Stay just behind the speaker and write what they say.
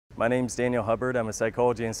My name's Daniel Hubbard. I'm a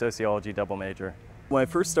psychology and sociology double major. When I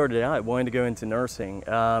first started out, I wanted to go into nursing,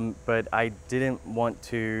 but I didn't want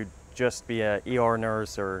to just be an ER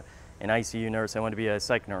nurse or an ICU nurse. I wanted to be a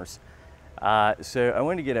psych nurse. So I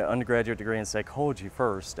wanted to get an undergraduate degree in psychology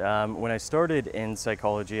first. When I started in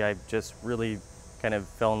psychology, I just really kind of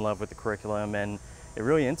fell in love with the curriculum, and it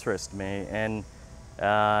really interested me. And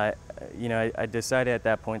I decided at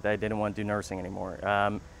that point that I didn't want to do nursing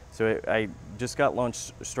anymore. So I just got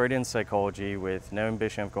launched straight in psychology with no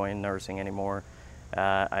ambition of going nursing anymore.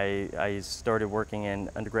 I started working in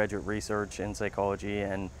undergraduate research in psychology,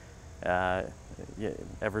 and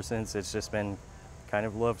ever since it's just been kind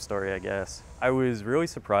of a love story, I guess. I was really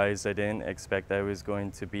surprised. I didn't expect I was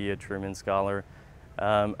going to be a Truman Scholar.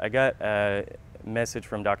 I got a message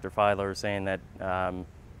from Dr. Filer saying that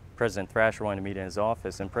President Thrasher wanted to meet in his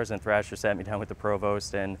office, and President Thrasher sat me down with the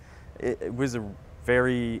provost, and it was a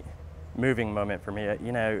very moving moment for me.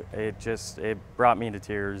 It brought me to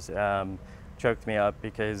tears, choked me up,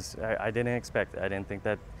 because I didn't expect it. I didn't think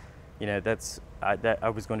that, that I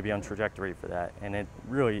was going to be on trajectory for that, and it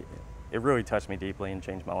really touched me deeply and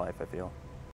changed my life, I feel.